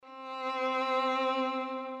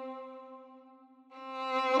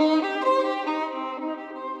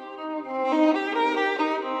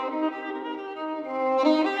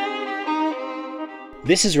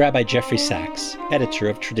This is Rabbi Jeffrey Sachs, editor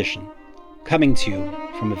of Tradition, coming to you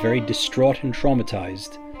from a very distraught and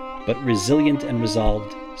traumatized, but resilient and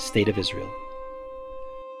resolved state of Israel.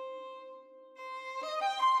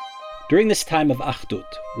 During this time of Achdut,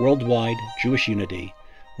 worldwide Jewish unity,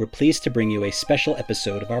 we're pleased to bring you a special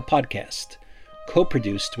episode of our podcast,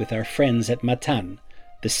 co-produced with our friends at Matan,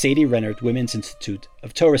 the Sadie Rennert Women's Institute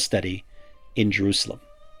of Torah Study in Jerusalem.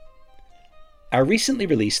 Our recently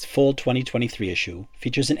released Fall 2023 issue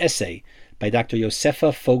features an essay by Dr.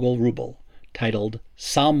 Yosefa Fogel-Rubel titled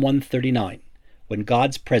Psalm 139, When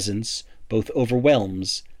God's Presence Both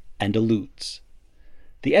Overwhelms and Eludes.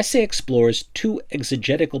 The essay explores two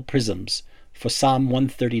exegetical prisms for Psalm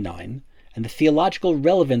 139 and the theological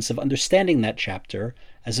relevance of understanding that chapter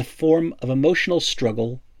as a form of emotional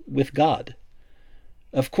struggle with God.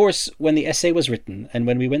 Of course, when the essay was written and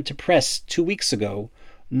when we went to press 2 weeks ago,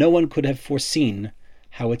 no one could have foreseen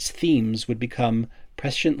how its themes would become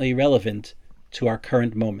presciently relevant to our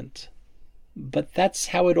current moment. But that's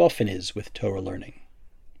how it often is with Torah learning.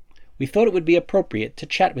 We thought it would be appropriate to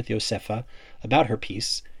chat with Yosefa about her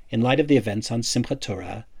piece in light of the events on Simchat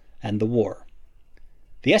Torah and the war.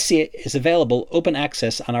 The essay is available open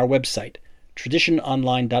access on our website,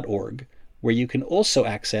 traditiononline.org, where you can also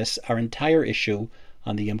access our entire issue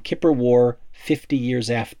on the Yom Kippur War 50 years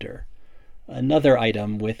after, another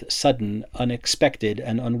item with sudden, unexpected,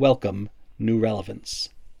 and unwelcome new relevance.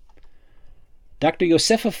 Dr.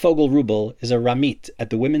 Yosefa Fogel-Rubel is a Ramit at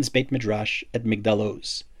the Women's Beit Midrash at Migdal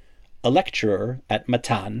Oz, a lecturer at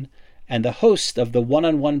Matan, and the host of the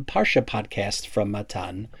One-on-One Parsha podcast from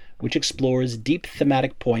Matan, which explores deep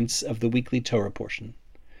thematic points of the weekly Torah portion.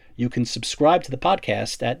 You can subscribe to the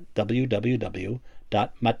podcast at www.matan.org.il.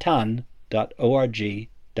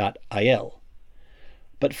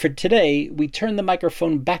 But for today, we turn the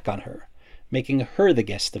microphone back on her, making her the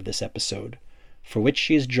guest of this episode, for which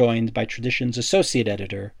she is joined by Tradition's associate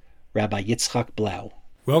editor, Rabbi Yitzchak Blau.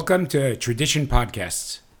 Welcome to Tradition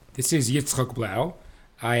Podcasts. This is Yitzchak Blau.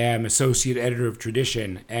 I am associate editor of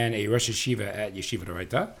Tradition and a Rosh Yeshiva at Yeshiva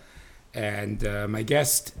Doraita. And my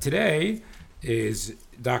guest today is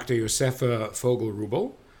Dr. Yosefa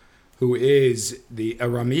Fogel-Rubel, who is a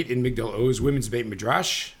Ramit in Migdal Oz Women's Beit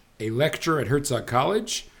Midrash, a lecturer at Herzog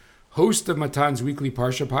College, host of Matan's weekly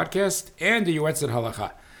Parsha podcast, and a Yoetzet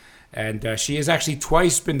Halacha. And she has actually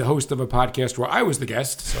twice been the host of a podcast where I was the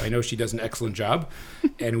guest, so I know she does an excellent job.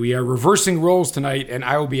 And we are reversing roles tonight, and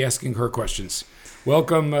I will be asking her questions.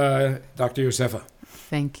 Welcome, Dr. Yosefa.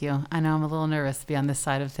 Thank you. I know I'm a little nervous to be on this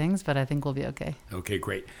side of things, but I think we'll be okay. Okay,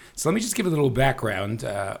 great. So let me just give a little background.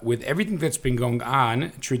 With everything that's been going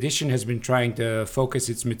on, Tradition has been trying to focus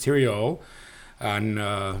its material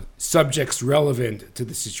on subjects relevant to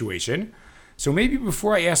the situation. So maybe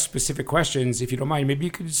before I ask specific questions, if you don't mind, maybe you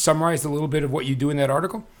could summarize a little bit of what you do in that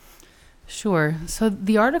article? Sure. So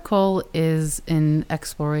the article is an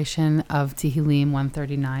exploration of Tehillim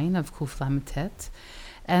 139 of Kuf Lamed Tet.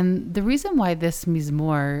 And the reason why this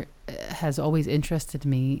Mizmor has always interested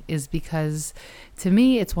me is because, to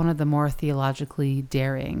me, it's one of the more theologically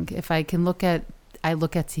daring. I look at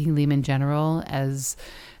Tehillim in general as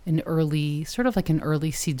an early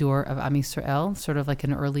Siddur of Am Yisrael, sort of like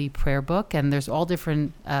an early prayer book. And there's all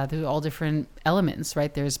different elements,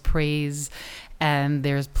 right? There's praise, and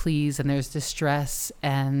there's pleas, and there's distress,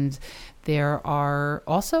 and there are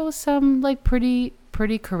also some pretty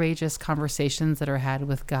courageous conversations that are had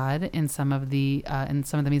with God in some of the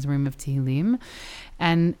Mizmorim of Tehillim,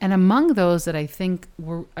 and among those that I think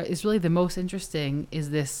is really the most interesting is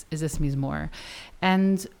this Mizmor,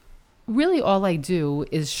 and really all I do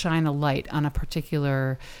is shine a light on a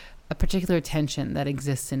particular tension that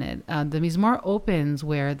exists in it. The Mizmor opens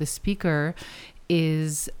where the speaker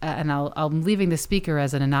is, and I'm leaving the speaker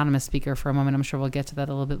as an anonymous speaker for a moment. I'm sure we'll get to that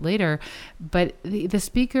a little bit later, but the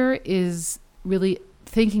speaker is really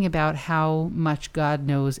thinking about how much God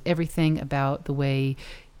knows everything about the way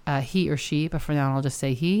he or she, but for now I'll just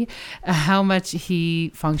say he, how much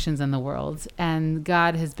he functions in the world. And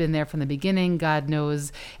God has been there from the beginning. God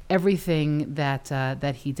knows everything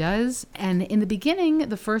that he does. And in the beginning,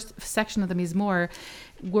 the first section of the Mizmor,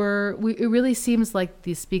 it really seems like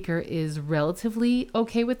the speaker is relatively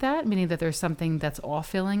okay with that, meaning that there's something that's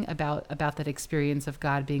off-filling about that experience of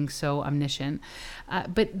God being so omniscient.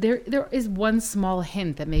 But there is one small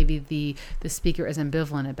hint that maybe the speaker is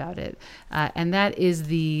ambivalent about it, and that is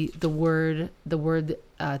the word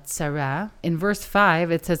tzara. In verse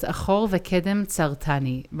 5, it says achol v'kedem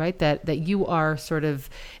tzartani, right? That you are sort of,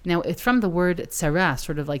 now it's from the word tzara,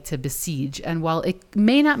 sort of like to besiege. And while it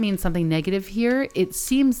may not mean something negative here, it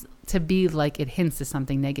seems to be like it hints to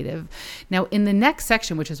something negative. Now, in the next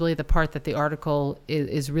section, which is really the part that the article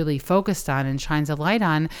is really focused on and shines a light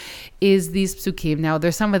on, is these psukim. Now,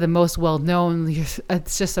 they're some of the most well-known.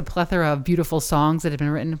 It's just a plethora of beautiful songs that have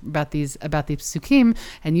been written about these psukim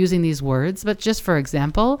and using these words. But just for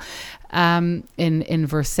example, in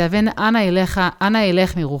verse 7, Ana elech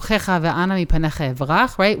miruchecha ve'ana mipanecha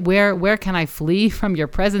evrach, right? Where can I flee from your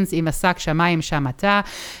presence? Imasak shamayim shamata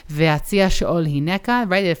ve'atzia sheol hineka,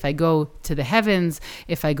 right? If I go to the heavens,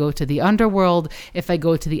 if I go to the underworld, if I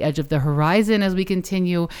go to the edge of the horizon, as we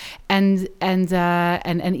continue, and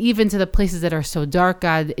even to the places that are so dark,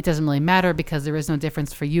 God, it doesn't really matter because there is no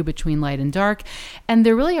difference for you between light and dark. And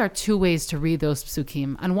there really are two ways to read those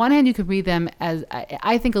psukim. On one hand, you could read them as,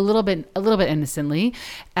 I think, a little bit innocently,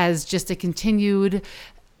 as just a continued,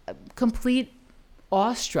 complete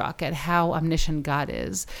awestruck at how omniscient God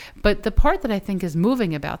is. But the part that I think is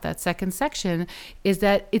moving about that second section is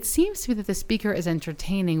that it seems to be that the speaker is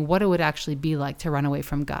entertaining what it would actually be like to run away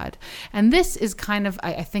from God. And this is kind of,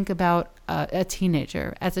 I think about a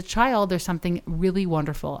teenager. As a child, there's something really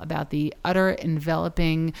wonderful about the utter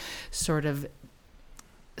enveloping sort of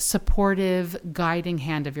supportive, guiding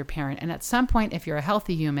hand of your parent. And at some point, if you're a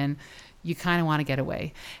healthy human, you kind of want to get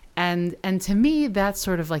away. And to me, that's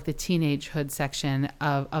sort of like the teenagehood section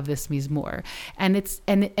of this mizmor. And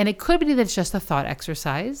it could be that it's just a thought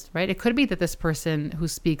exercise, right? It could be that this person who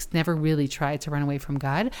speaks never really tried to run away from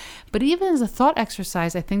God. But even as a thought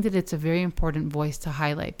exercise, I think that it's a very important voice to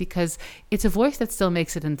highlight because it's a voice that still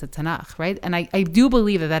makes it into Tanakh, right? And I do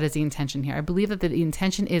believe that is the intention here. I believe that the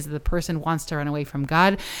intention is that the person wants to run away from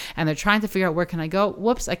God and they're trying to figure out, where can I go?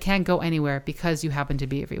 Whoops, I can't go anywhere because you happen to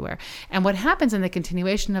be everywhere. And what happens in the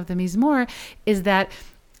continuation of the Mizmor is that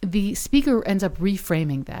the speaker ends up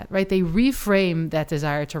reframing that, right? They reframe that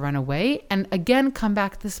desire to run away and again come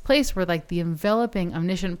back to this place where like the enveloping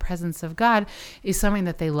omniscient presence of God is something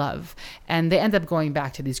that they love. And they end up going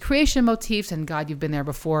back to these creation motifs and God, you've been there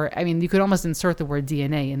before. I mean, you could almost insert the word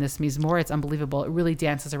DNA in this Mizmor. It's unbelievable. It really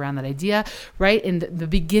dances around that idea, right? In the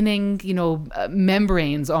beginning,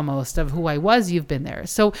 membranes almost of who I was, you've been there.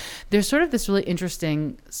 So there's sort of this really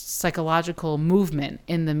interesting psychological movement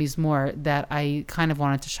in the Mizmor that I kind of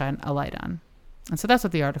wanted to shine a light on. And so that's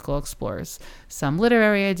what the article explores. Some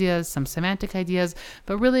literary ideas, some semantic ideas,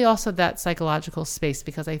 but really also that psychological space,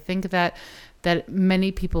 because I think that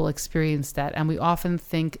many people experience that. And we often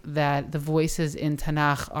think that the voices in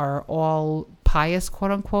Tanakh are all pious,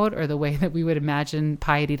 quote unquote, or the way that we would imagine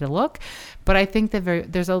piety to look. But I think that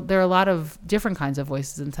there are a lot of different kinds of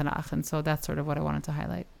voices in Tanakh. And so that's sort of what I wanted to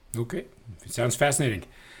highlight. Okay. It sounds fascinating.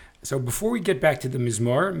 So before we get back to the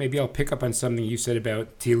Mizmor, maybe I'll pick up on something you said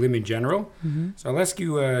about Tehillim in general. Mm-hmm. So I'll ask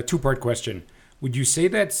you a two-part question. Would you say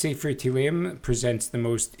that Sefer Tehillim presents the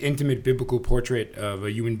most intimate biblical portrait of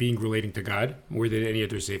a human being relating to God, more than any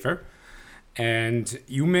other Sefer? And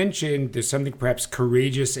you mentioned there's something perhaps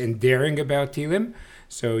courageous and daring about Tehillim.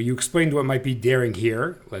 So you explained what might be daring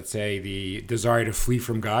here, let's say the desire to flee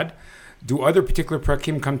from God. Do other particular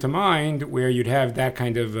prakim come to mind where you'd have that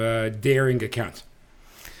kind of daring account?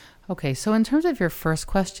 Okay, so in terms of your first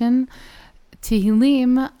question,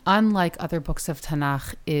 Tehillim, unlike other books of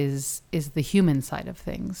Tanakh, is the human side of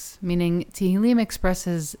things, meaning Tehillim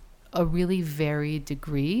expresses a really varied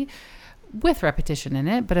degree, with repetition in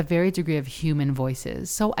it, but a varied degree of human voices.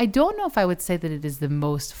 So I don't know if I would say that it is the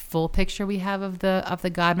most full picture we have of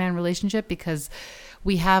the God-man relationship, because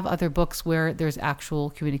we have other books where there's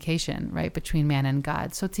actual communication, right, between man and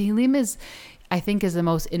God. So Tehillim I think is the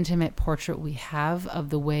most intimate portrait we have of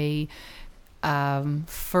the way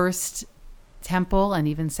first temple and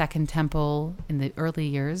even second temple in the early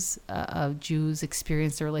years of Jews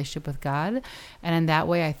experienced their relationship with God. And in that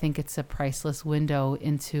way, I think it's a priceless window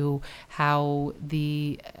into how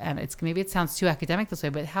maybe it sounds too academic this way,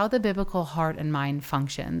 but how the biblical heart and mind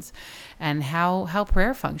functions and how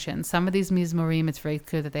prayer functions. Some of these Mizmorim, it's very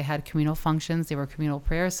clear that they had communal functions. They were communal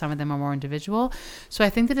prayers. Some of them are more individual. So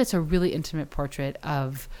I think that it's a really intimate portrait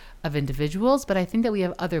of individuals, but I think that we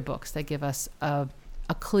have other books that give us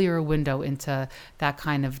a clearer window into that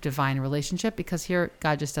kind of divine relationship, because here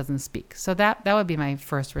God just doesn't speak. So that would be my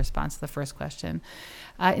first response to the first question.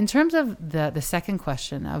 In terms of the second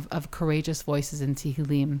question of courageous voices in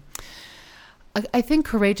Tehillim, I think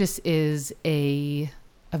courageous is a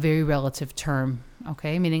very relative term.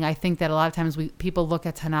 Okay, meaning I think that a lot of times people look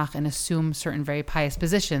at Tanakh and assume certain very pious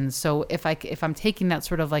positions. So if I'm taking that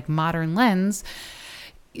sort of like modern lens,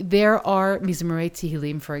 there are Mizmorei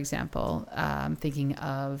Tehillim, for example. I'm thinking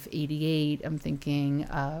of 88. I'm thinking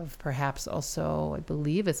of perhaps also, I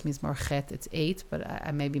believe it's Mizmor Chet, it's 8, but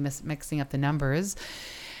I may be mixing up the numbers.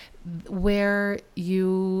 where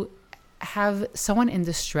you have someone in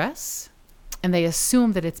distress and they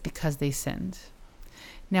assume that it's because they sinned.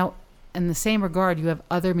 Now, in the same regard, you have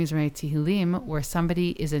other Mizmorei Tehillim where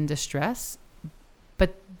somebody is in distress,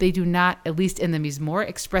 but they do not, at least in the Mizmor,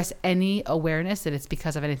 express any awareness that it's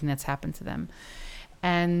because of anything that's happened to them.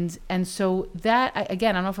 And so that,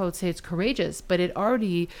 again, I don't know if I would say it's courageous, but it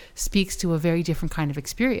already speaks to a very different kind of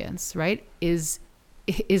experience, right? Is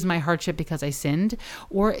my hardship because I sinned,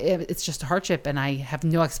 or it's just a hardship and I have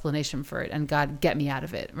no explanation for it, and God, get me out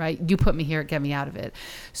of it, right? You put me here, get me out of it.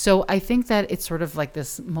 So I think that it's sort of like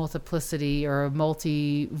this multiplicity or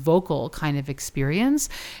multi-vocal kind of experience.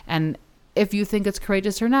 And if you think it's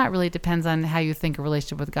courageous or not really depends on how you think a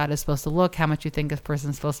relationship with God is supposed to look, how much you think a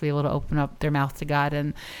person's supposed to be able to open up their mouth to God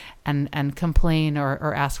and complain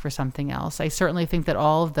or ask for something else. I certainly think that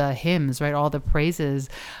all of the hymns, right, all the praises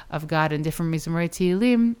of God in different Mizmorei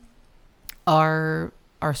Tehillim are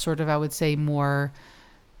sort of, I would say,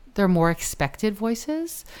 they're more expected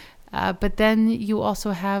voices. But then you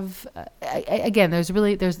also have, again,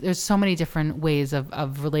 there's so many different ways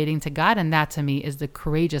of relating to God. And that to me is the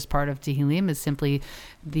courageous part of Tehillim, is simply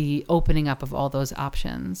the opening up of all those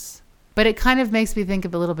options. But it kind of makes me think a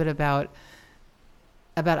little bit about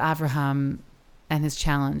Avraham and his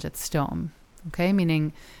challenge at Stone. Okay.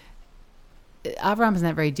 Meaning Avraham is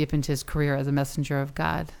not very deep into his career as a messenger of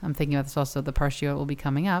God. I'm thinking about this also, the parsha will be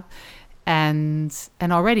coming up. And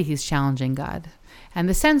already he's challenging God. And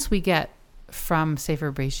the sense we get from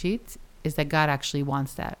Sefer Breshit is that God actually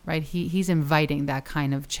wants that, right? He's inviting that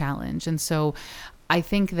kind of challenge. And so I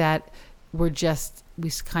think that we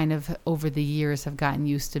kind of over the years have gotten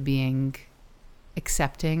used to being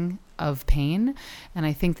accepting of pain. And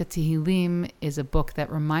I think that Tehillim is a book that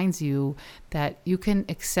reminds you that you can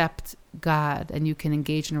accept God and you can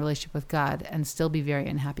engage in a relationship with God and still be very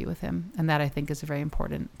unhappy with him. And that, I think, is a very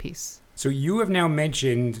important piece. So you have now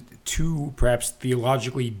mentioned two perhaps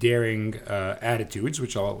theologically daring attitudes,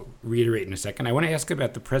 which I'll reiterate in a second. I want to ask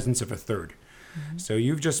about the presence of a third. Mm-hmm. So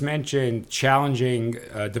you've just mentioned challenging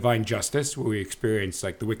divine justice, where we experience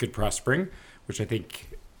like the wicked prospering, which I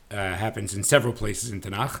think happens in several places in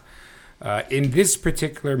Tanakh. In this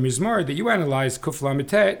particular Mizmor that you analyze, Kuf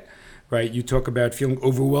Lametet, right, you talk about feeling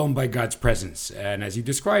overwhelmed by God's presence. And as you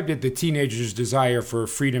described it, the teenager's desire for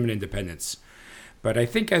freedom and independence. But I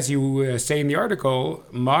think, as you say in the article,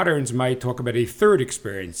 moderns might talk about a third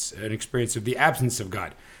experience, an experience of the absence of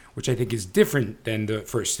God, which I think is different than the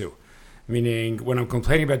first two. Meaning, when I'm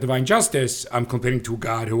complaining about divine justice, I'm complaining to a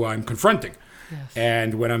God who I'm confronting. Yes.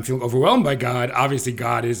 And when I'm feeling overwhelmed by God, obviously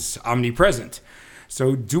God is omnipresent.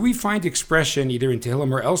 So do we find expression either in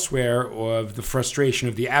Tehillim or elsewhere of the frustration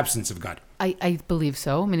of the absence of God? I believe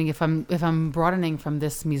so. Meaning, if I'm broadening from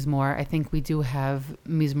this Mizmor, I think we do have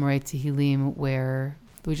Mizmorei Tehillim where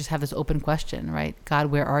we just have this open question, right? God,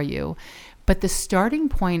 where are you? But the starting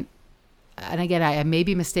point, and again, I may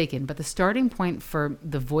be mistaken, but the starting point for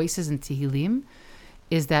the voices in Tehillim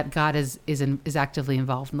is that God is actively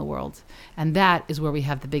involved in the world. And that is where we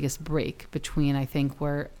have the biggest break between, I think,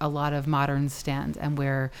 where a lot of moderns stand and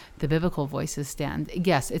where the biblical voices stand.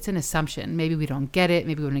 Yes, it's an assumption. Maybe we don't get it.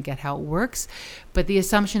 Maybe we don't get how it works. But the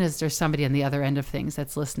assumption is there's somebody on the other end of things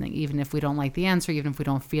that's listening, even if we don't like the answer, even if we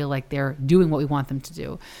don't feel like they're doing what we want them to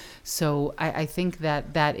do. So I think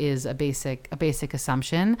that is a basic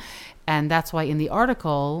assumption. And that's why in the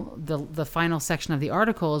article, the final section of the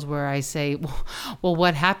article is where I say, well,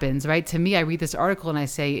 what happens, right? To me, I read this article and I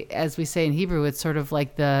say, as we say in Hebrew, it's sort of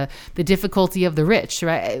like the difficulty of the rich,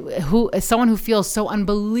 right? Someone who feels so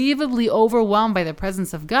unbelievably overwhelmed by the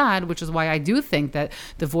presence of God, which is why I do think that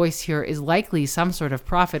the voice here is likely some sort of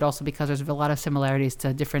prophet, also because there's a lot of similarities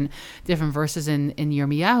to different verses in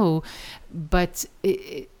Yirmiyahu. But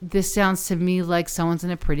this sounds to me like someone's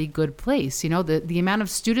in a pretty good place. You know, the amount of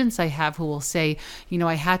students I have who will say, you know,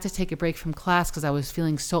 I had to take a break from class because I was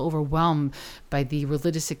feeling so overwhelmed by the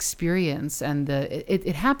religious experience, and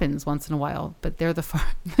it happens once in a while, but they're the far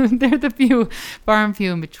and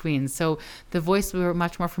few in between. So the voice we were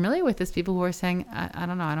much more familiar with is people who are saying, I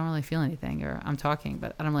don't know, I don't really feel anything, or I'm talking,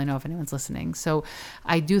 but I don't really know if anyone's listening. So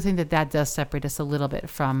I do think that does separate us a little bit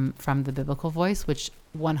from the biblical voice, which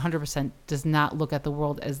 100% does not look at the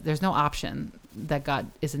world as there's no option that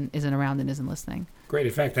God isn't around and isn't listening. Great.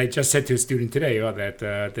 In fact, I just said to a student today that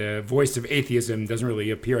the voice of atheism doesn't really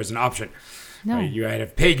appear as an option. No. You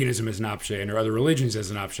have paganism as an option or other religions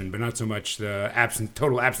as an option, but not so much the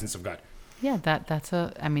total absence of God. Yeah,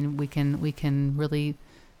 we can really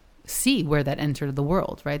see where that entered the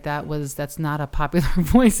world, right? That's not a popular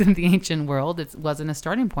voice in the ancient world. It wasn't a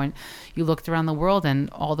starting point. You looked around the world and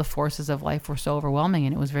all the forces of life were so overwhelming,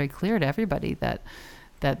 and it was very clear to everybody that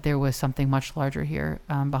that there was something much larger here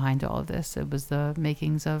behind all of this. It was the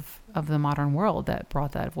makings of the modern world that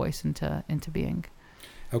brought that voice into being.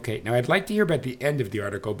 Okay, now I'd like to hear about the end of the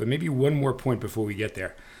article, but maybe one more point before we get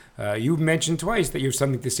there. You've mentioned twice that you have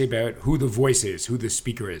something to say about who the voice is, who the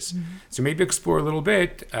speaker is. Mm-hmm. So maybe explore a little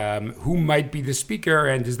bit who might be the speaker,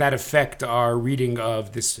 and does that affect our reading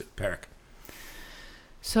of this parak?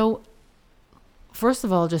 So, first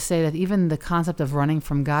of all, just say that even the concept of running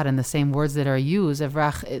from God and the same words that are used,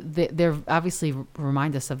 they're obviously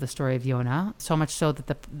remind us of the story of Yonah, so much so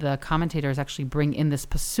that the commentators actually bring in this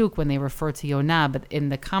pasuk when they refer to Yonah, but in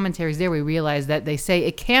the commentaries there we realize that they say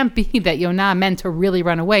it can't be that Yonah meant to really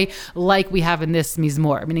run away like we have in this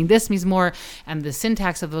Mizmor, meaning this Mizmor and the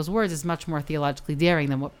syntax of those words is much more theologically daring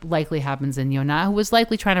than what likely happens in Yonah, who was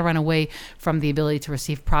likely trying to run away from the ability to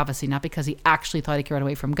receive prophecy, not because he actually thought he could run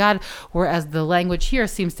away from God, whereas the language here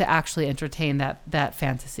seems to actually entertain that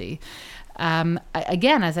fantasy.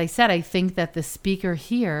 Again, as I said, I think that the speaker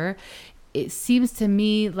here, it seems to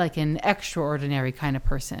me like an extraordinary kind of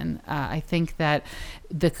person. I think that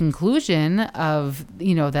the conclusion of,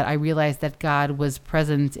 that I realized that God was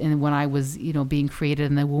present when I was, being created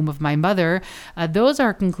in the womb of my mother, those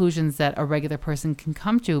are conclusions that a regular person can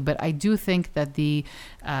come to. But I do think that the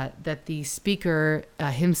speaker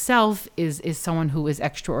himself is someone who is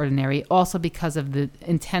extraordinary, also because of the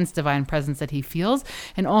intense divine presence that he feels,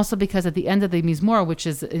 and also because at the end of the Mizmor, which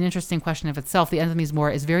is an interesting question of itself, the end of the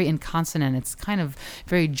Mizmor is very inconsonant. It's kind of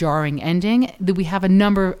very jarring ending. We have a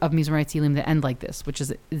number of Mizmorei Tehillim that end like this, which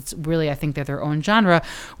is, it's really, I think they're their own genre,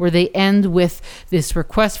 where they end with this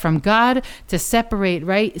request from God to separate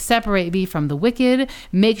me from the wicked,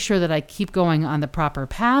 make sure that I keep going on the proper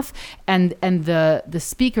path, and the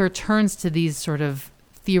speaker turns to these sort of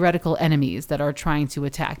theoretical enemies that are trying to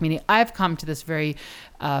attack. Meaning, I've come to this very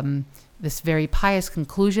pious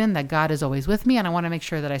conclusion that God is always with me, and I want to make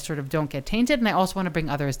sure that I sort of don't get tainted, and I also want to bring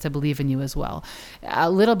others to believe in you as well.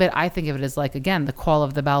 A little bit, I think of it as like, again, the call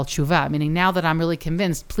of the Baal Tshuva, meaning now that I'm really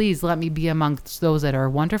convinced, please let me be amongst those that are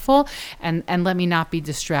wonderful, and let me not be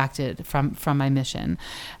distracted from my mission.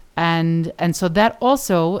 And so that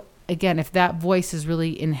also, again, if that voice is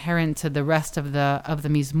really inherent to the rest of the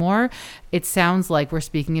Mizmor, it sounds like we're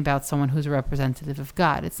speaking about someone who's a representative of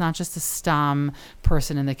God. It's not just a stam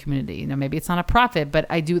person in the community. Maybe it's not a prophet, but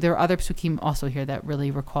there are other psukim also here that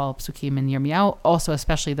really recall psukim in Yirmiyahu. Also,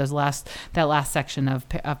 especially that last section of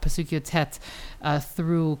pasuk Yotet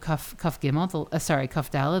through Kaf Gimel,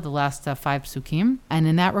 Kaf Daled, the last 5 psukim. And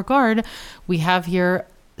in that regard, we have here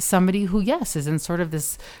somebody who, yes, is in sort of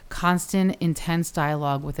this constant, intense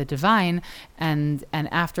dialogue with the divine, and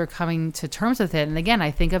after coming to terms with it, and again,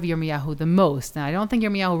 I think of Yirmiyahu the most, and I don't think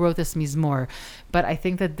Yirmiyahu wrote this Mizmor, but I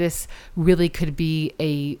think that this really could be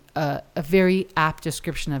a very apt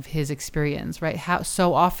description of his experience, right? How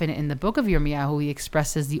so often in the book of Yirmiyahu, he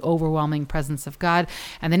expresses the overwhelming presence of God,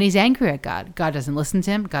 and then he's angry at God. God doesn't listen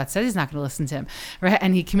to him. God says he's not going to listen to him, right?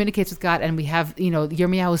 And he communicates with God, and we have,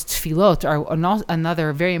 Yirmiyahu's tefillot are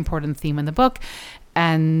another very important theme in the book.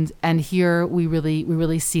 And here we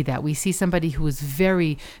really see that. We see somebody who is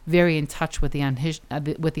very, very in touch with the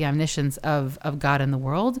omniscience of God in the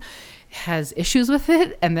world, has issues with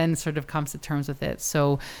it, and then sort of comes to terms with it.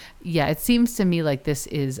 So yeah, it seems to me like this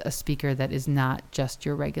is a speaker that is not just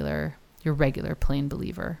your regular plain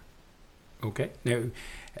believer. Okay. Now,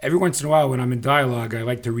 every once in a while when I'm in dialogue, I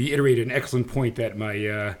like to reiterate an excellent point that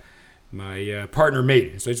my partner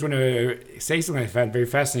made. So I just want to say something I found very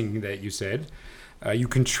fascinating that you said. You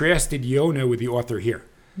contrasted Yonah with the author here.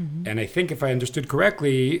 Mm-hmm. And I think if I understood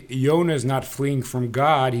correctly, Yonah is not fleeing from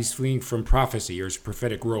God, he's fleeing from prophecy or his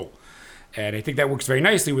prophetic role. And I think that works very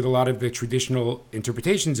nicely with a lot of the traditional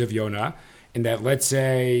interpretations of Yonah, in that, let's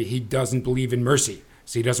say, he doesn't believe in mercy,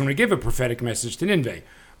 so he doesn't want to give a prophetic message to Nineveh,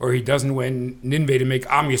 or he doesn't want Nineveh to make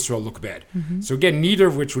Am Yisrael look bad. Mm-hmm. So again, neither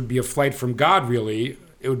of which would be a flight from God, really.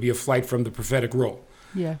 It would be a flight from the prophetic role.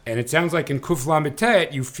 Yeah. And it sounds like in Kuf Lamed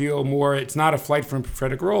Tet, you feel more, it's not a flight from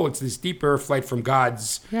prophetic role, it's this deeper flight from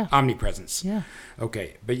God's omnipresence. Yeah.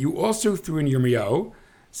 Okay, but you also threw in Yirmiyahu.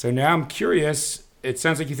 So now I'm curious, it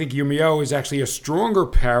sounds like you think Yirmiyahu is actually a stronger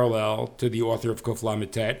parallel to the author of Kuf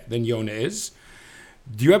Lamed Tet than Yonah is.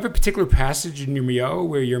 Do you have a particular passage in Yirmiyahu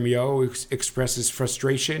where Yirmiyahu expresses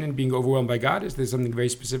frustration and being overwhelmed by God? Is there something very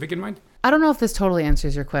specific in mind? I don't know if this totally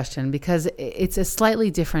answers your question, because it's a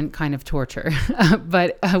slightly different kind of torture.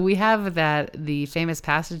 But we have the famous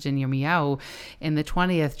passage in Yirmiyahu in the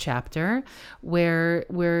 20th chapter where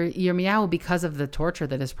Yirmiyahu, because of the torture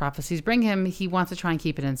that his prophecies bring him, he wants to try and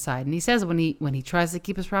keep it inside. And he says when he tries to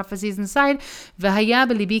keep his prophecies inside, "V'haya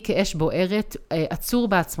b'libi ke'esh bo'eret atzur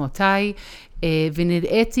ba'atzmotai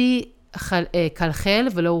v'nid'eti kalchel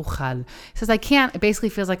v'lo uchal. He says, I can't. It basically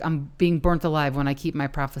feels like I'm being burnt alive when I keep my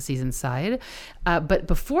prophecies inside. But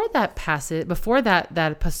before that passage, before that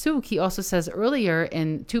pasuk, he also says earlier,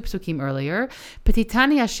 in 2 psukim earlier,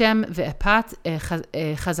 Petitani Hashem ve'epat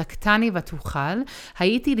chazaktani v'tuchal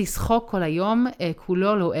hayiti lischok kol hayom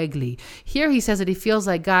kulo lo egli. Here he says that he feels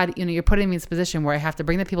like, God, you're putting me in this position where I have to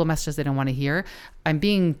bring the people messages they don't want to hear. I'm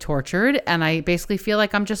being tortured, and I basically feel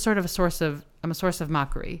like I'm just sort of a source of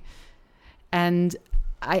mockery. And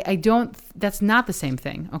I don't, that's not the same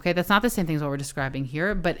thing, okay? That's not the same thing as what we're describing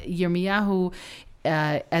here, but Yirmiyahu,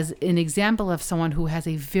 as an example of someone who has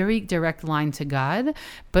a very direct line to God,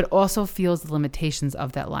 but also feels the limitations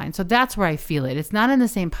of that line. So that's where I feel it. It's not in the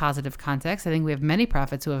same positive context. I think we have many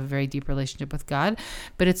prophets who have a very deep relationship with God,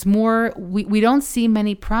 but it's more, we don't see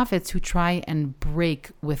many prophets who try and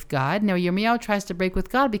break with God. Now, Yirmiyahu tries to break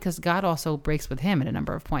with God because God also breaks with him at a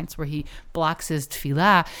number of points where he blocks his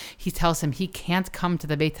tefillah. He tells him he can't come to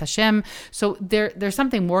the Beit Hashem. So there's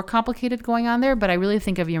something more complicated going on there, but I really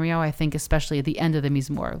think of Yirmiyahu, I think especially at the end of the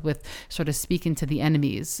Mizmor, with sort of speaking to the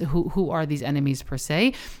enemies. Who are these enemies per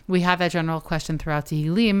se? We have that general question throughout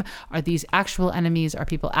Tehillim. Are these actual enemies? Are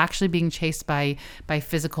people actually being chased by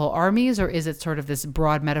physical armies? Or is it sort of this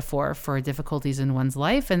broad metaphor for difficulties in one's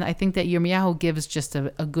life? And I think that Yirmiyahu gives just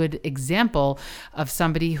a good example of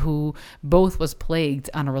somebody who both was plagued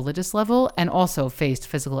on a religious level and also faced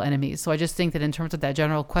physical enemies. So I just think that in terms of that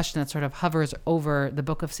general question that sort of hovers over the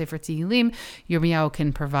book of Sefer Tehillim, Yirmiyahu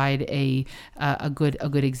can provide a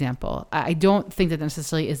good example. I don't think that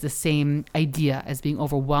necessarily is the same idea as being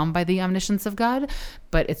overwhelmed by the omniscience of God,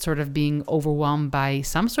 but it's sort of being overwhelmed by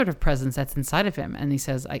some sort of presence that's inside of him. And he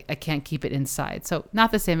says, I can't keep it inside. So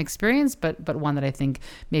not the same experience, but one that I think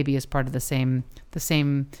maybe is part of the same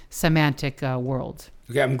semantic world.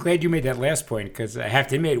 Okay, I'm glad you made that last point, because I have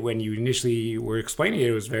to admit, when you initially were explaining it,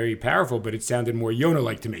 it was very powerful, but it sounded more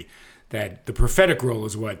Yonah-like to me, that the prophetic role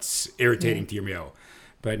is what's irritating to Yirmiyahu.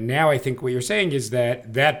 But now I think what you're saying is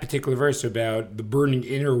that particular verse about the burning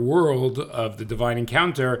inner world of the divine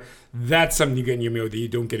encounter, that's something you get in Yirmiyahu that you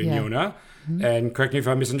don't get in Yonah. Mm-hmm. And correct me if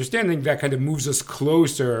I'm misunderstanding, that kind of moves us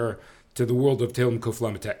closer to the world of Tehillim Kuf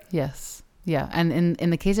Lamed Tet. Yes. Yeah. And in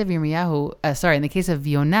the case of Yirmiyahu, in the case of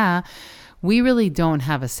Yonah, we really don't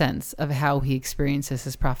have a sense of how he experiences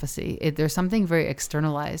his prophecy. There's something very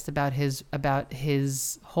externalized about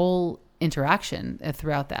his whole interaction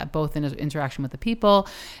throughout that, both in his interaction with the people,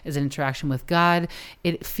 as an interaction with God.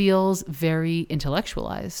 It feels very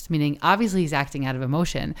intellectualized, meaning obviously he's acting out of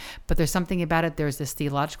emotion, but there's something about it. There's this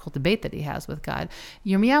theological debate that he has with God.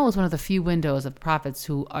 Yirmiyahu is one of the few windows of prophets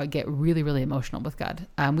who get really, really emotional with God.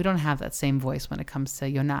 We don't have that same voice when it comes to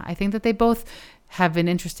Yonah. I think that they both have an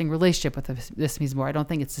interesting relationship with this Mizmor. I don't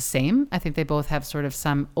think it's the same. I think they both have sort of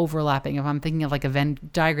some overlapping. If I'm thinking of like a Venn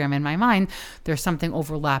diagram in my mind, there's something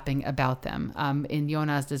overlapping about them. In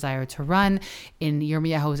Yonah's desire to run, in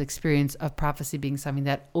Yirmiyahu's experience of prophecy being something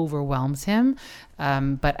that overwhelms him.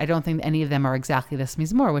 But I don't think any of them are exactly this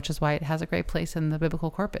Mizmor, which is why it has a great place in the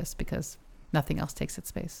biblical corpus, because nothing else takes its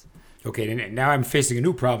space. Okay, and now I'm facing a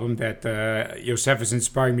new problem that Yosef is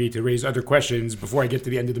inspiring me to raise other questions before I get to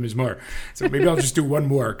the end of the Mizmor. So maybe I'll just do one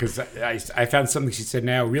more, because I found something she said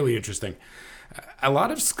now really interesting. A lot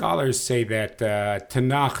of scholars say that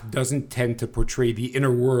Tanakh doesn't tend to portray the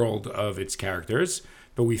inner world of its characters,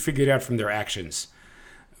 but we figure it out from their actions.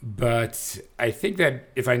 But I think that,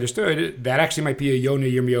 if I understood, that actually might be a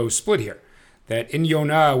Yonah-Yirmiyahu split here. That in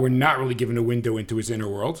Yonah, we're not really given a window into his inner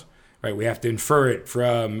world. Right, we have to infer it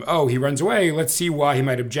from, he runs away, let's see why he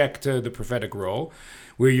might object to the prophetic role.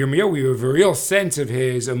 Where Yirmiyahu, we have a real sense of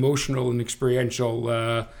his emotional and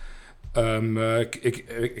experiential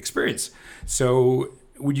experience. So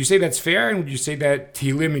would you say that's fair? And would you say that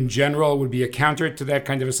Tehillim in general would be a counter to that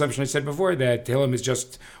kind of assumption I said before, that Tehillim is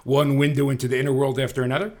just one window into the inner world after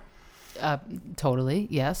another? Totally,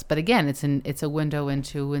 yes. But again, it's a window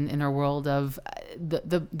into an inner world of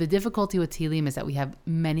the difficulty with Tehillim is that we have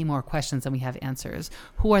many more questions than we have answers.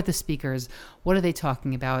 Who are the speakers? What are they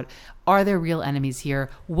talking about? Are there real enemies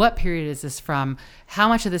here? What period is this from? How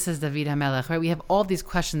much of this is David HaMelech? Right? We have all these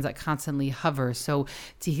questions that constantly hover. So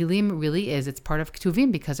Tehillim really is, it's part of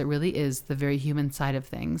Ketuvim because it really is the very human side of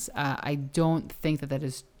things. I don't think that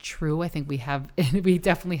is true. I think we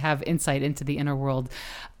definitely have insight into the inner world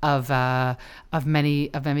of many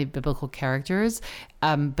biblical characters.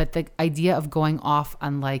 But the idea of going off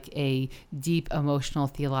on like a deep emotional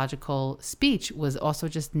theological speech was also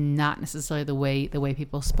just not necessarily the way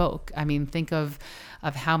people spoke. I mean, think of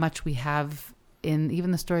how much we have in even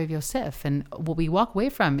the story of Yosef, and what we walk away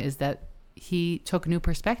from is that he took new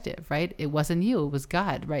perspective, right? It wasn't you, it was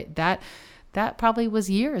God, right? that probably was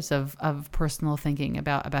years of personal thinking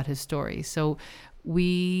about his story. So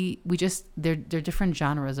we just, they're different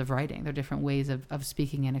genres of writing. They're different ways of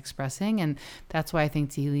speaking and expressing. And that's why I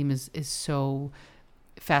think Tehillim is so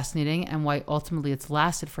fascinating, and why ultimately it's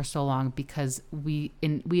lasted for so long, because we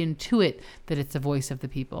intuit that it's a voice of the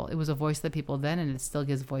people. It was a voice of the people then, and it still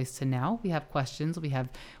gives voice to now. We have questions, we have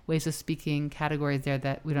ways of speaking, categories there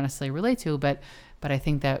that we don't necessarily relate to, but I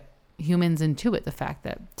think that humans intuit the fact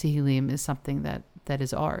that Tehillim is something that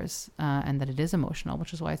is ours, and that it is emotional,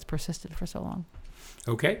 which is why it's persisted for so long.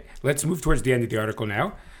 Okay, let's move towards the end of the article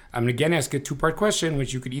now. I'm going to again ask a two-part question,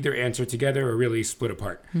 which you could either answer together or really split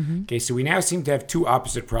apart. Mm-hmm. Okay, so we now seem to have two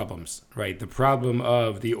opposite problems, right? The problem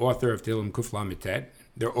of the author of Tehillim Kuf Lamed Tet,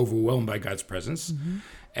 they're overwhelmed by God's presence, Mm-hmm.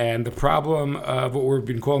 and the problem of what we've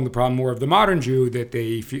been calling the problem more of the modern Jew, that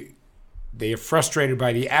they are frustrated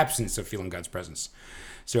by the absence of feeling God's presence.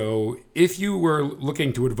 So if you were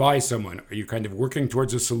looking to advise someone, are you kind of working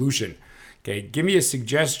towards a solution? Okay, give me a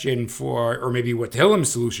suggestion for, or maybe what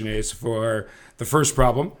Tehillim's solution is for the first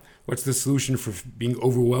problem. What's the solution for being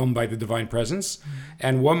overwhelmed by the divine presence? Mm-hmm.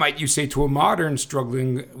 And what might you say to a modern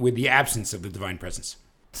struggling with the absence of the divine presence?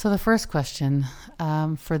 So the first question,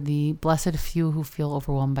 for the blessed few who feel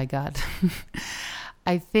overwhelmed by God,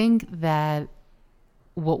 I think that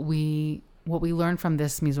what we learn from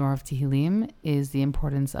this Mizmor of Tehillim is the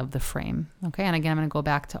importance of the frame. Okay, and again, I'm going to go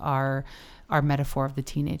back to our metaphor of the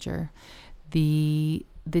teenager. The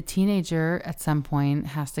teenager at some point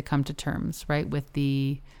has to come to terms, right, with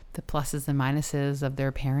the pluses and minuses of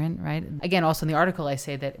their parent, right? Again, also in the article, I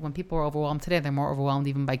say that when people are overwhelmed today, they're more overwhelmed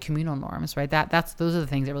even by communal norms, right? Those are the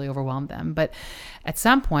things that really overwhelm them. But at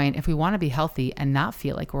some point, if we want to be healthy and not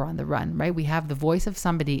feel like we're on the run, right? We have the voice of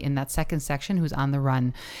somebody in that second section who's on the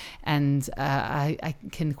run. And I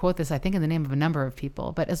can quote this, I think, in the name of a number of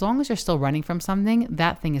people. But as long as you're still running from something,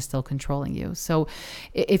 that thing is still controlling you. So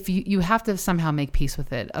if you have to somehow make peace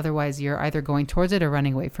with it. Otherwise, you're either going towards it or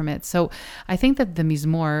running away from it. So I think that the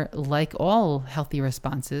Mizmor, like all healthy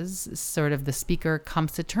responses, sort of the speaker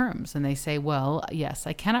comes to terms and they say, well, yes,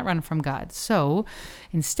 I cannot run from God. So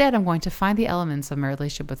instead, I'm going to find the elements of my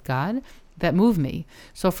relationship with God that move me.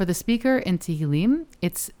 So for the speaker in Tehillim,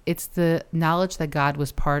 it's the knowledge that God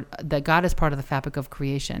is part of the fabric of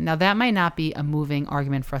creation. Now that might not be a moving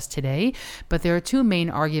argument for us today, but there are two main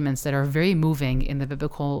arguments that are very moving in the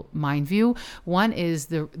biblical mind view. One is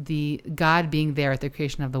the God being there at the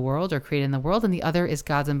creation of the world or creating the world, and the other is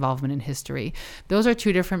God's involvement in history. Those are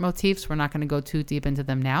two different motifs. We're not going to go too deep into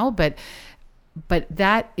them now, but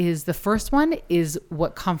that is, the first one is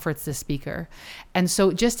what comforts the speaker. And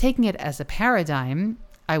so just taking it as a paradigm,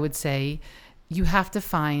 I would say you have to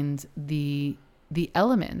find the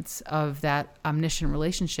elements of that omniscient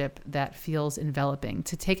relationship that feels enveloping.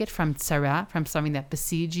 To take it from tzara, from something that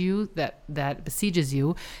besieges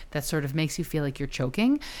you, that sort of makes you feel like you're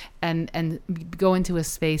choking, and go into a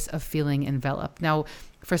space of feeling enveloped. Now,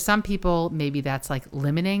 for some people, maybe that's like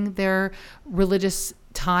limiting their religious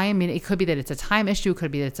time. I mean, it could be that it's a time issue. It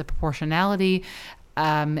could be that it's a proportionality.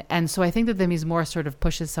 And so I think that the Mizmor sort of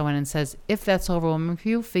pushes someone and says, if that's overwhelming for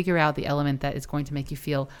you, figure out the element that is going to make you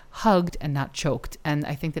feel hugged and not choked. And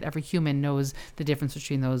I think that every human knows the difference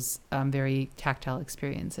between those very tactile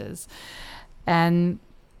experiences. And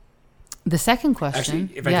the second question...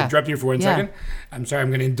 Actually, if I can interrupt you for one second. I'm sorry, I'm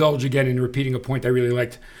going to indulge again in repeating a point I really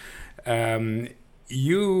liked.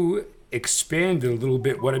 You expanded a little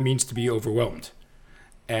bit what it means to be overwhelmed.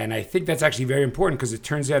 And I think that's actually very important, because it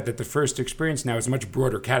turns out that the first experience now is a much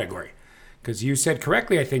broader category. Because you said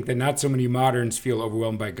correctly, I think, that not so many moderns feel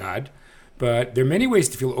overwhelmed by God, but there are many ways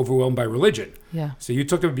to feel overwhelmed by religion. Yeah. So you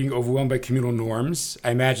talked about being overwhelmed by communal norms.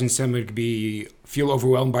 I imagine someone could feel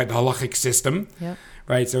overwhelmed by the halachic system. Yep.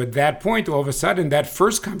 Right. So at that point, all of a sudden, that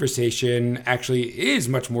first conversation actually is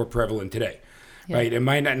much more prevalent today. Yeah. Right.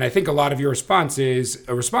 And I think a lot of your response is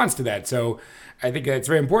a response to that. So I think it's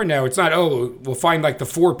very important now. It's not, we'll find like the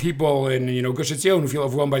 4 people in, Gush Etzion who feel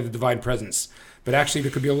overwhelmed by the divine presence. But actually, there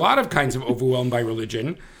could be a lot of kinds of overwhelmed by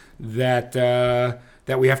religion that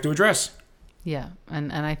we have to address. Yeah.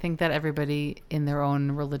 And I think that everybody in their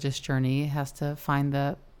own religious journey has to find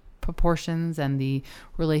the proportions and the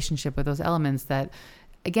relationship with those elements that,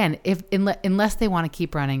 again, unless they want to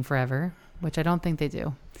keep running forever, which I don't think they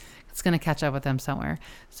do, it's going to catch up with them somewhere.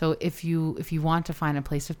 So if you want to find a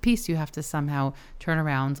place of peace, you have to somehow turn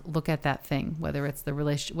around, look at that thing, whether it's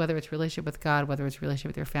relationship with God, whether it's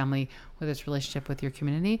relationship with your family, whether it's relationship with your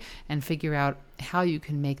community, and figure out how you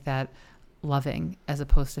can make that loving as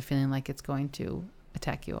opposed to feeling like it's going to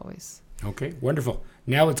attack you always. Okay, wonderful.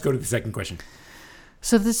 Now let's go to the second question.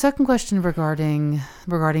 So the second question regarding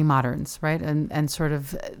moderns, right, and sort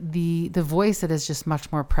of the voice that is just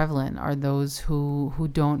much more prevalent are those who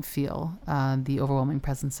don't feel the overwhelming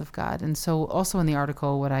presence of God. And so also in the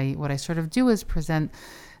article, what I sort of do is present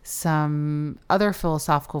some other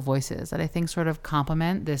philosophical voices that I think sort of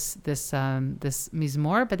complement this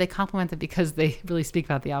mizmor, but they complement it because they really speak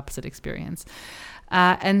about the opposite experience.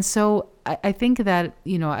 And so I think that,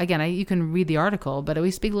 again, you can read the article, but we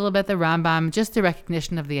speak a little bit the Rambam, just the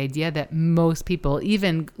recognition of the idea that most people,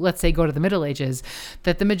 even let's say go to the Middle Ages,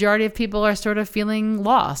 that the majority of people are sort of feeling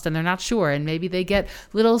lost and they're not sure. And maybe they get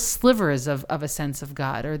little slivers of a sense of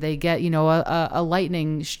God, or they get, a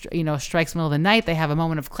lightning, strikes in the middle of the night. They have a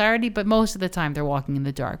moment of clarity, but most of the time they're walking in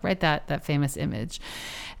the dark, right? That famous image.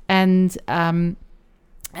 And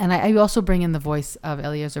I also bring in the voice of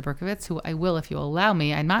Eliezer Berkovitz, who I will, if you allow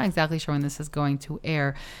me. I'm not exactly sure when this is going to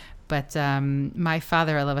air, but my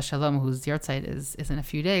father, Alav Shalom, whose yahrzeit is in a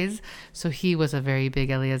few days, so he was a very big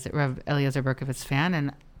Eliezer Berkovitz fan,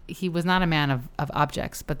 and he was not a man of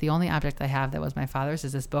objects, but the only object I have that was my father's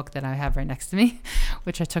is this book that I have right next to me,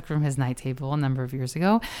 which I took from his night table a number of years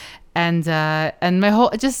ago. And my whole,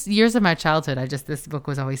 just years of my childhood, this book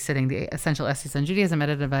was always sitting, The Essential Essays on Judaism,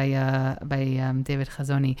 edited by David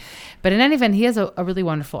Chazoni. But in any event, he has a really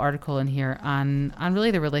wonderful article in here on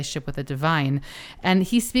really the relationship with the divine. And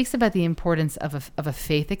he speaks about the importance of a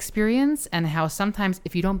faith experience, and how sometimes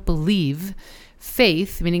if you don't believe,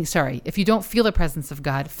 faith, if you don't feel the presence of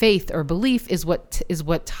God, faith or belief is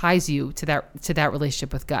what ties you to that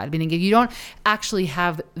relationship with God. Meaning, if you don't actually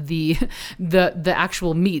have the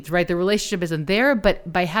actual meat, right? The relationship isn't there,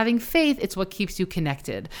 but by having faith, it's what keeps you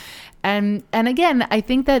connected. And again, I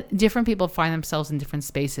think that different people find themselves in different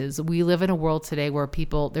spaces. We live in a world today where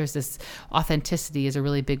there's this authenticity is a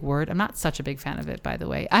really big word. I'm not such a big fan of it, by the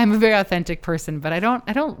way. I'm a very authentic person, but I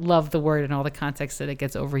don't love the word in all the contexts that it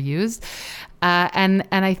gets overused. And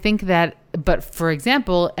I think that, but for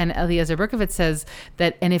example, and Eliezer Berkovitz says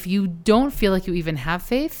that, and if you don't feel like you even have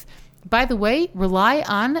faith, by the way, rely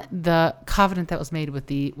on the covenant that was made with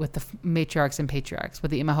the matriarchs and patriarchs, with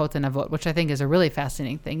the imahot and avot, which I think is a really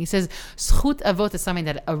fascinating thing. He says, zchut avot is something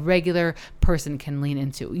that a regular person can lean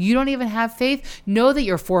into. You don't even have faith, know that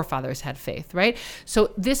your forefathers had faith, right?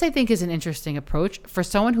 So this, I think, is an interesting approach. For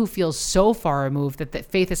someone who feels so far removed that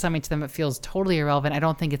faith is something to them that feels totally irrelevant, I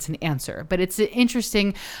don't think it's an answer. But it's an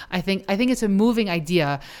interesting, I think it's a moving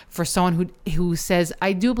idea for someone who says,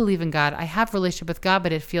 I do believe in God, I have a relationship with God,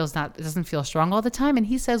 but it doesn't feel strong all the time. And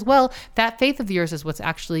he says, well, that faith of yours is what's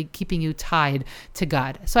actually keeping you tied to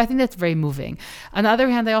God. So I think that's very moving. On the other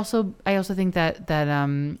hand, I also think that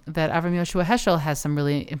Avram Yoshua Heschel has some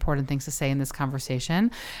really important things to say in this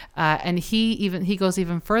conversation. And he goes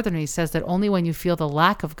even further, and he says that only when you feel the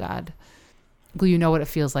lack of God will you know what it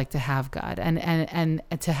feels like to have God and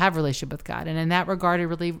to have a relationship with God. And in that regard, it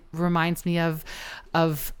really reminds me of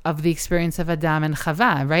the experience of Adam and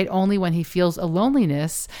Chava, right? Only when he feels a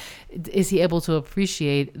loneliness is he able to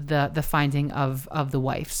appreciate the finding of the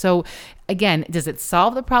wife. So again, does it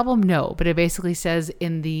solve the problem? No, but it basically says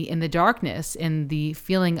in the darkness, in the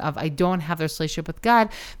feeling of I don't have this relationship with God,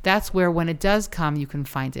 that's where when it does come, you can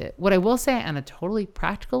find it. What I will say on a totally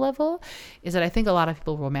practical level is that I think a lot of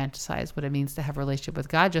people romanticize what it means to have a relationship with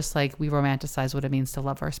God, just like we romanticize what it means to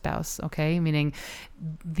love our spouse, okay? Meaning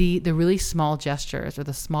the really small gestures or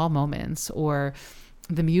the small moments or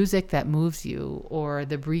the music that moves you or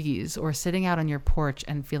the breeze or sitting out on your porch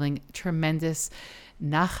and feeling tremendous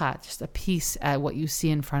nachat, just a peace at what you see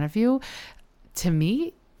in front of you, to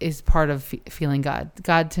me is part of feeling God.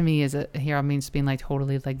 God to me is here I mean just being like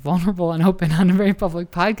totally like vulnerable and open on a very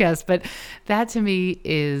public podcast, but that to me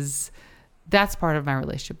that's part of my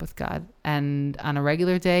relationship with God. And on a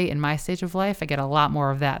regular day in my stage of life, I get a lot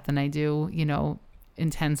more of that than I do,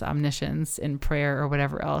 intense omniscience in prayer or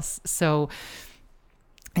whatever else. So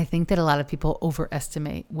I think that a lot of people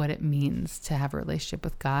overestimate what it means to have a relationship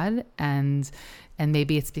with God, and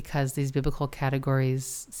maybe it's because these biblical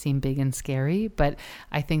categories seem big and scary, but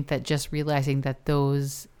I think that just realizing that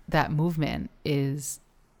that movement is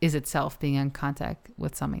itself being in contact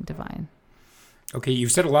with something divine. Okay,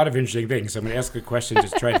 you've said a lot of interesting things. I'm going to ask a question,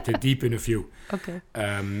 just try to deepen a few. Okay.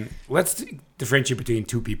 Let's differentiate between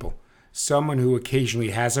two people. Someone who occasionally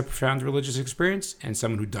has a profound religious experience and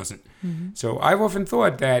someone who doesn't. Mm-hmm. So I've often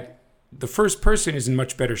thought that the first person is in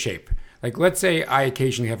much better shape. Like, let's say I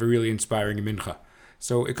occasionally have a really inspiring mincha.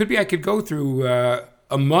 So it could be I could go through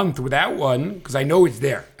a month without one because I know it's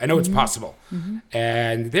there. I know it's possible. Mm-hmm.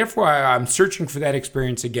 And therefore I'm searching for that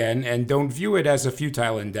experience again and don't view it as a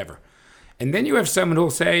futile endeavor. And then you have someone who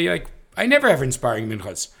will say, like, I never have inspiring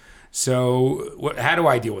minchas. So how do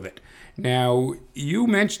I deal with it? Now, you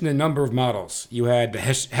mentioned a number of models. You had the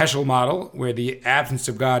Heschel model, where the absence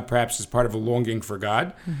of God perhaps is part of a longing for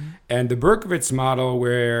God, and the Berkowitz model,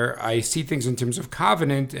 where I see things in terms of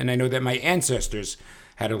covenant, and I know that my ancestors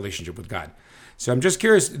had a relationship with God. So I'm just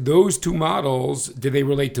curious, those two models, do they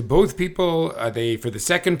relate to both people? Are they for the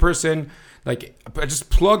second person? Like, just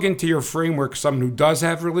plug into your framework someone who does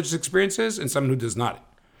have religious experiences and someone who does not.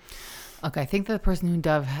 Okay, I think that the person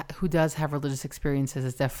who does have religious experiences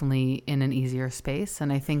is definitely in an easier space,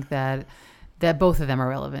 and I think that both of them are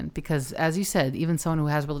relevant because, as you said, even someone who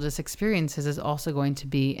has religious experiences is also going to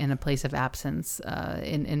be in a place of absence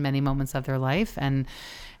in many moments of their life, and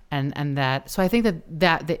that. So I think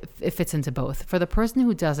that it fits into both. For the person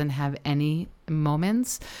who doesn't have any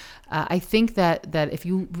moments, I think that if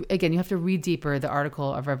you have to read deeper the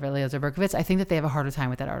article of Rav Eliezer Berkowitz. I think that they have a harder time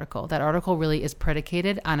with that article. That article really is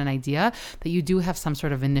predicated on an idea that you do have some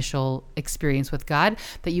sort of initial experience with God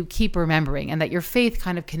that you keep remembering, and that your faith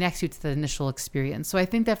kind of connects you to the initial experience. So I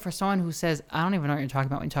think that for someone who says, I don't even know what you're talking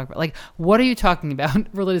about when you talk about, like, what are you talking about?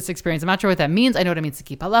 Religious experience. I'm not sure what that means. I know what it means to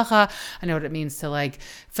keep halacha. I know what it means to like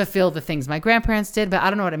fulfill the things my grandparents did, but I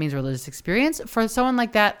don't know what it means religious experience. For someone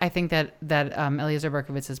like that, I think that Eliezer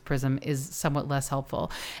Berkowitz's prism is somewhat less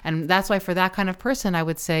helpful. And that's why for that kind of person, I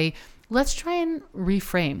would say, let's try and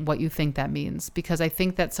reframe what you think that means. Because I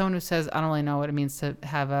think that someone who says, I don't really know what it means to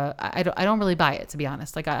have I don't really buy it, to be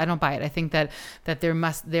honest. Like, I don't buy it. I think that there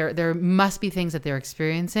must be things that they're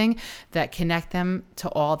experiencing that connect them to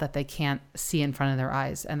all that they can't see in front of their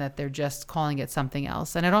eyes, and that they're just calling it something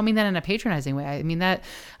else. And I don't mean that in a patronizing way. I mean that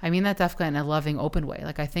definitely in a loving, open way.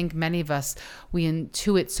 Like, I think many of us, we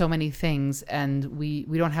intuit so many things and we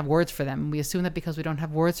don't have words for them. We assume that because we don't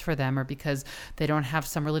have words for them, or because they don't have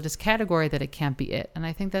some religious category, that it can't be it. And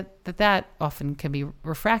I think that often can be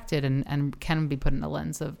refracted and can be put in a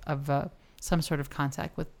lens of some sort of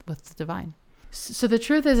contact with the divine. So the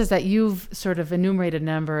truth is that you've sort of enumerated a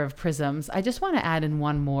number of prisms. I just want to add in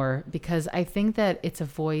one more, because I think that it's a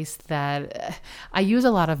voice that I use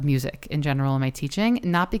a lot of music in general in my teaching,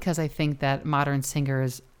 not because I think that modern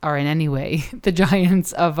singers are in any way the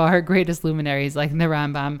giants of our greatest luminaries like the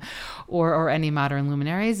Rambam or any modern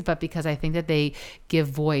luminaries, but because I think that they give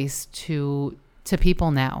voice to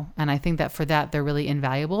people now. And I think that for that, they're really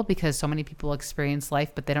invaluable, because so many people experience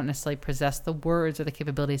life, but they don't necessarily possess the words or the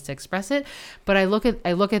capabilities to express it. But I look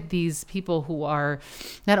at these people who are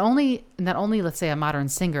not only, let's say, a modern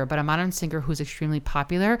singer, but a modern singer who's extremely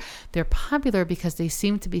popular. They're popular because they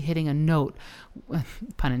seem to be hitting a note,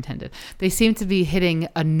 pun intended. They seem to be hitting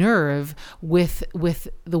a nerve with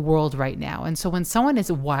the world right now. And so when someone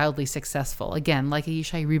is wildly successful, again, like a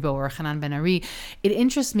Yishai Ribo or a Hanan Ben Ari, it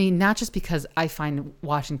interests me not just because I find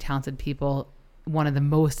watching talented people one of the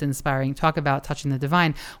most inspiring, talk about touching the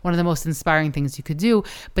divine, one of the most inspiring things you could do,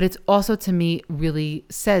 but it's also, to me, really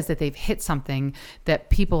says that they've hit something that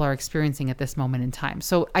people are experiencing at this moment in time.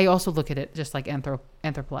 So I also look at it just like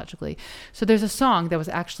anthropologically. So there's a song that was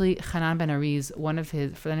actually Hanan Ben Ari's, one of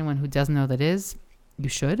his, for anyone who doesn't know that is, you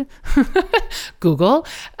should Google.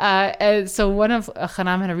 So one of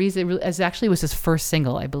Hanan Ben Ari's, it was his first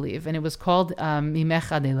single, I believe, and it was called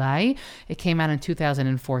Mimecha Delai. It came out in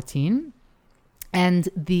 2014. And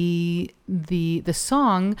the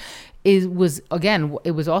song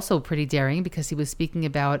was also pretty daring, because he was speaking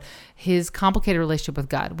about his complicated relationship with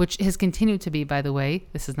God, which has continued to be, by the way,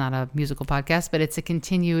 this is not a musical podcast, but it's a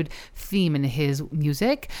continued theme in his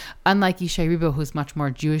music. Unlike Yishai Ribo, who's much more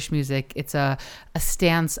Jewish music, it's a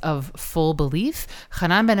stance of full belief.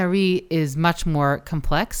 Hanan Ben Ari is much more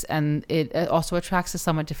complex, and it also attracts a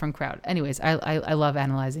somewhat different crowd. Anyways, I love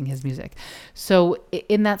analyzing his music. So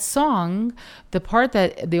in that song,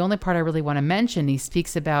 the only part I really want to mention, he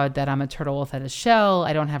speaks about that I'm a turtle without a shell,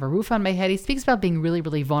 I don't have a roof on my head. He speaks about being really,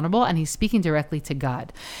 really vulnerable, and he's speaking directly to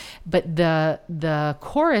God. But the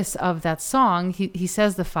chorus of that song, he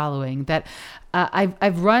says the following, that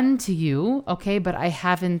I've run to you, okay, but I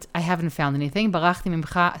haven't found anything.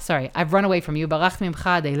 I've run away from you. ברחתי ממך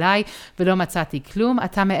עד אליי ולא מצאתי כלום.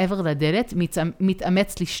 אתה מעבר לדלת,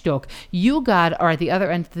 מתאמץ לשתוק. You, God, are at the other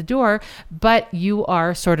end of the door, but you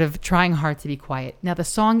are sort of trying hard to be quiet. Now the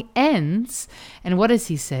song ends, and what does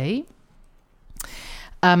he say?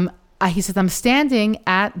 He says, I'm standing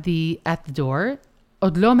at the door.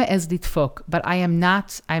 עוד לא מעז לדפוק, but I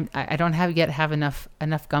don't have enough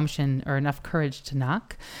gumption or enough courage to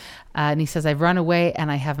knock. And he says, I've run away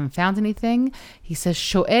and I haven't found anything. He says,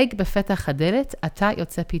 שואג בפתח הדלת, אתה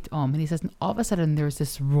יוצא פתאום. And he says, and all of a sudden there's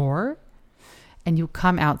this roar, and you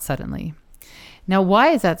come out suddenly. Now, why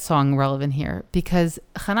is that song relevant here? Because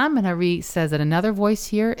Hanan Ben Ari says that another voice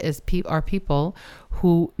here are people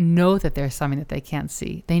who know that there's something that they can't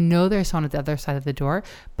see. They know there's someone at the other side of the door,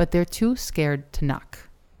 but they're too scared to knock.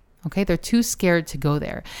 Okay, they're too scared to go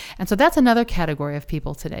there. And so that's another category of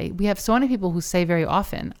people today. We have so many people who say very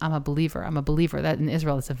often, I'm a believer, I'm a believer. That in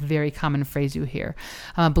Israel, it's a very common phrase you hear.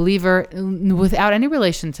 I'm a believer without any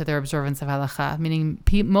relation to their observance of halacha, meaning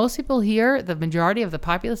most people here, the majority of the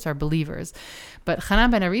populace are believers. But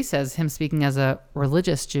Hanan Ben Ari says, him speaking as a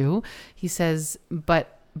religious Jew, he says,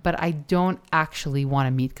 but I don't actually want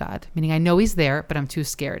to meet God. Meaning I know he's there, but I'm too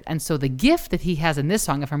scared. And so the gift that he has in this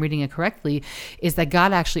song, if I'm reading it correctly, is that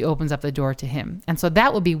God actually opens up the door to him. And so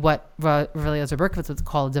that would be what Rav Eliezer Berkowitz would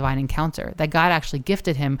call a divine encounter. That God actually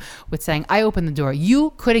gifted him with saying, I opened the door.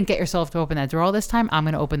 You couldn't get yourself to open that door all this time. I'm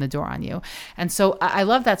going to open the door on you. And so I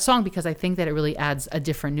love that song because I think that it really adds a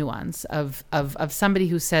different nuance of somebody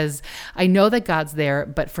who says, I know that God's there,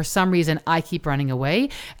 but for some reason I keep running away.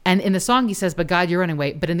 And in the song he says, but God, you're running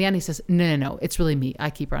away. But in the end, he says, no, it's really me.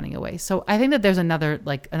 I keep running away. So I think that there's another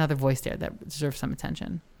voice there that deserves some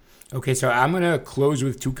attention. Okay, so I'm going to close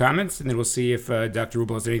with 2 comments, and then we'll see if Dr.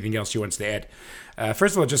 Rubel has anything else she wants to add.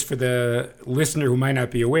 First of all, just for the listener who might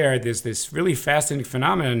not be aware, there's this really fascinating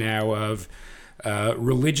phenomenon now of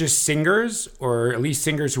religious singers, or at least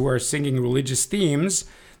singers who are singing religious themes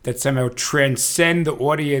that somehow transcend the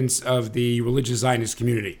audience of the religious Zionist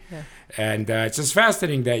community. Yeah. And it's just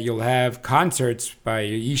fascinating that you'll have concerts by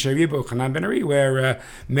Yisha Ribo, Hanan Ben Ari, where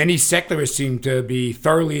many secularists seem to be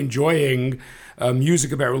thoroughly enjoying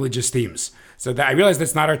music about religious themes. So I realize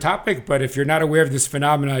that's not our topic, but if you're not aware of this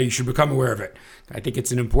phenomena, you should become aware of it. I think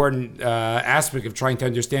it's an important aspect of trying to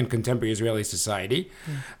understand contemporary Israeli society.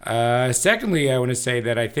 Secondly, I want to say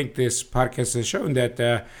that I think this podcast has shown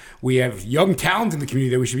that we have young talent in the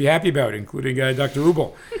community that we should be happy about, including Dr.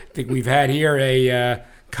 Rubel. I think we've had here a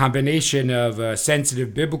combination of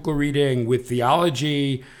sensitive biblical reading with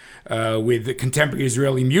theology, with contemporary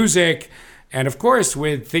Israeli music, and of course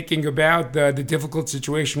with thinking about the difficult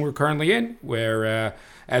situation we're currently in, where,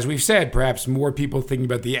 as we've said, perhaps more people thinking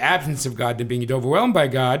about the absence of God than being overwhelmed by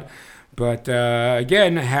God. But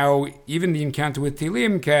again, how even the encounter with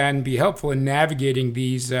Tehillim can be helpful in navigating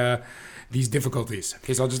these difficulties.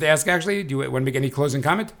 Okay, so I'll just ask, actually, do you want to make any closing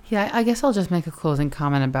comment? Yeah, I guess I'll just make a closing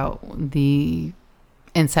comment about the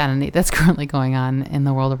insanity that's currently going on in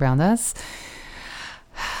the world around us.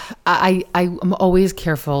 I'm always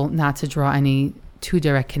careful not to draw any too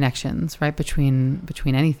direct connections, right, between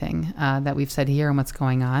anything that we've said here and what's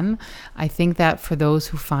going on. I think that for those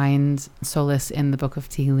who find solace in the book of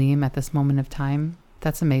Tehillim at this moment of time,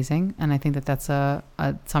 that's amazing. And I think that that's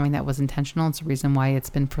something that was intentional. It's a reason why it's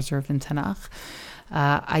been preserved in Tanakh.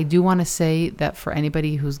 I do want to say that for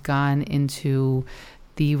anybody who's gone into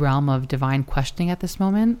the realm of divine questioning at this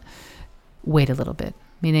moment, wait a little bit.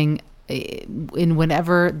 Meaning,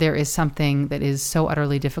 whenever there is something that is so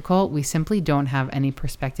utterly difficult, we simply don't have any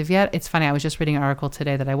perspective yet. It's funny, I was just reading an article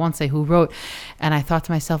today that I won't say who wrote, and I thought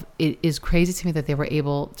to myself, it is crazy to me that they were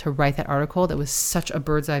able to write that article that was such a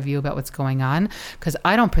bird's eye view about what's going on, because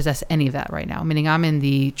I don't possess any of that right now, meaning I'm in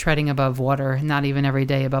the treading above water, not even every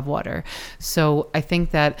day above water. So I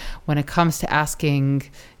think that when it comes to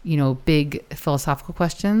asking big philosophical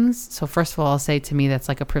questions. So first of all, I'll say to me, that's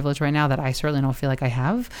like a privilege right now that I certainly don't feel like I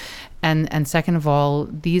have. And second of all,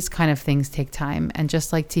 these kind of things take time. And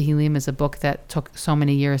just like Tehillim is a book that took so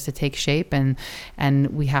many years to take shape and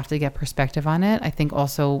we have to get perspective on it. I think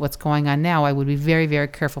also what's going on now, I would be very, very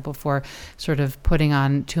careful before sort of putting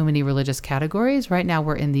on too many religious categories. Right now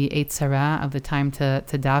we're in the Eitz Sarah of the time to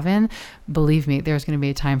daven. Believe me, there's going to be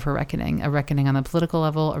a time for a reckoning on the political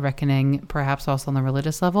level, a reckoning perhaps also on the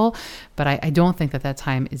religious level. But I don't think that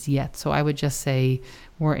time is yet. So I would just say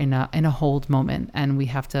we're in a hold moment, and we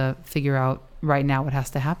have to figure out right now what has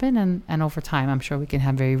to happen, and over time I'm sure we can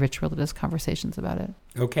have very rich religious conversations about it.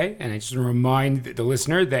 Okay, and I just want to remind the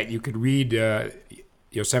listener that you could read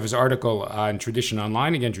Yosef's article on Tradition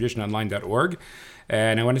Online, again, traditiononline.org.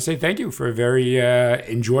 And I want to say thank you for a very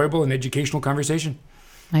enjoyable and educational conversation.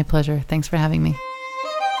 My pleasure. Thanks for having me.